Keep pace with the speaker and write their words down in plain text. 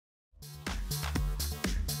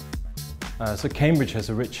So Cambridge has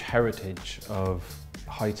a rich heritage of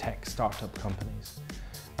high-tech startup companies.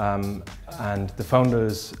 And the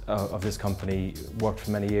founders of this company worked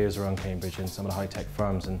for many years around Cambridge in some of the high-tech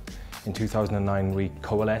firms, and in 2009 we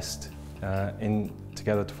coalesced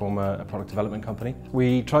together to form a product development company.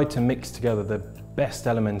 We tried to mix together the best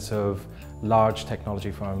elements of large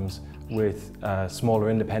technology firms with smaller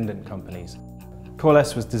independent companies.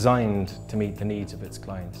 Coalesce was designed to meet the needs of its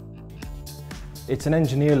clients. It's an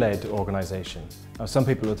engineer-led organisation. Now, some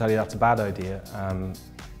people will tell you that's a bad idea,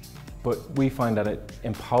 but we find that it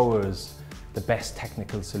empowers the best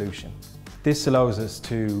technical solution. This allows us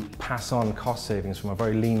to pass on cost savings from a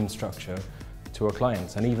very lean structure to our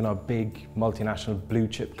clients, and even our big multinational blue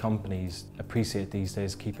chip companies appreciate these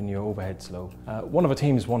days keeping your overheads low. One of our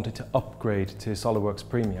teams wanted to upgrade to SOLIDWORKS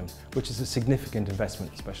Premium, which is a significant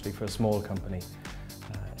investment, especially for a small company.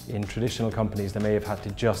 In traditional companies, they may have had to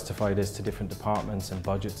justify this to different departments and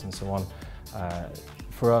budgets and so on.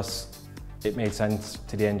 For us, it made sense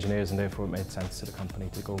to the engineers, and therefore it made sense to the company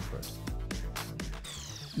to go for it.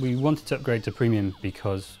 We wanted to upgrade to Premium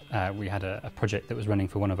because we had a project that was running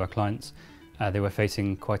for one of our clients. They were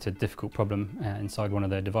facing quite a difficult problem inside one of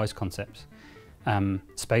their device concepts.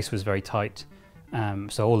 Space was very tight,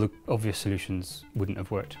 so all the obvious solutions wouldn't have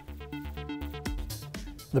worked.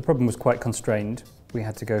 The problem was quite constrained. We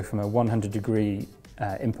had to go from a 100-degree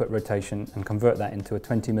input rotation and convert that into a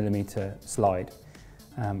 20mm slide,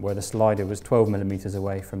 where the slider was 12mm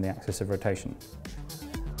away from the axis of rotation.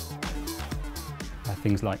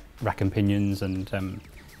 Things like rack and pinions and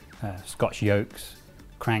Scotch yokes,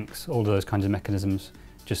 cranks, all of those kinds of mechanisms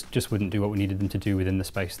just wouldn't do what we needed them to do within the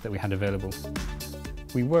space that we had available.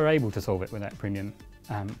 We were able to solve it without Premium,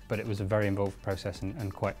 but it was a very involved process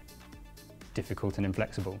and quite difficult and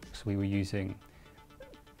inflexible. So we were using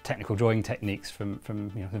technical drawing techniques from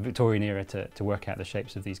the Victorian era to work out the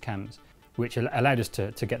shapes of these cams, which allowed us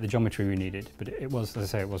to get the geometry we needed, but it was, as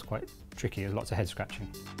I say, it was quite tricky. There was lots of head scratching.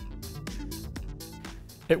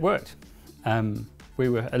 It worked. We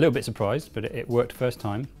were a little bit surprised, but it worked first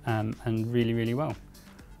time and really, really well.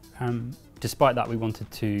 Despite that, we wanted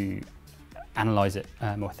to analyse it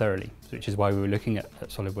more thoroughly, which is why we were looking at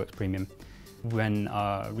SOLIDWORKS Premium. When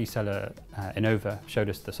our reseller INNOVA showed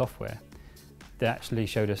us the software, they actually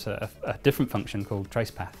showed us a different function called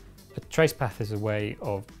tracepath. A tracepath is a way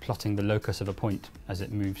of plotting the locus of a point as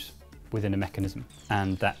it moves within a mechanism,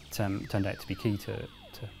 and that turned out to be key to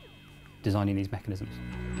designing these mechanisms.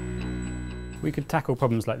 We could tackle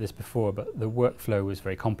problems like this before, but the workflow was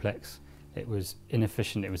very complex, it was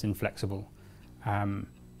inefficient, it was inflexible.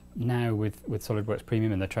 Now with SOLIDWORKS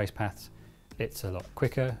Premium and the tracepaths, it's a lot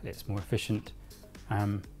quicker, it's more efficient.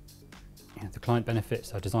 The client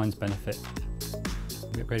benefits, our designs benefit.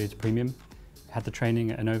 We upgraded to Premium, had the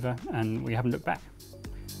training at INNOVA, and we haven't looked back.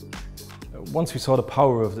 Once we saw the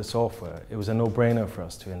power of the software, it was a no-brainer for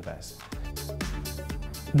us to invest.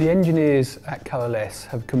 The engineers at Coalesce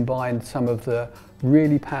have combined some of the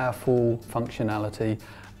really powerful functionality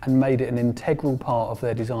and made it an integral part of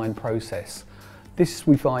their design process. This,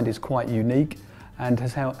 we find, is quite unique and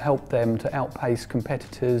has helped them to outpace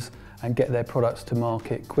competitors and get their products to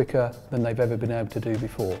market quicker than they've ever been able to do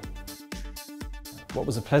before. What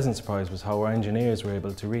was a pleasant surprise was how our engineers were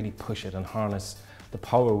able to really push it and harness the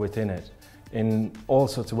power within it in all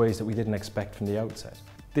sorts of ways that we didn't expect from the outset.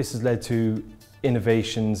 This has led to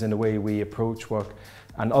innovations in the way we approach work,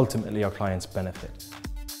 and ultimately our clients benefit.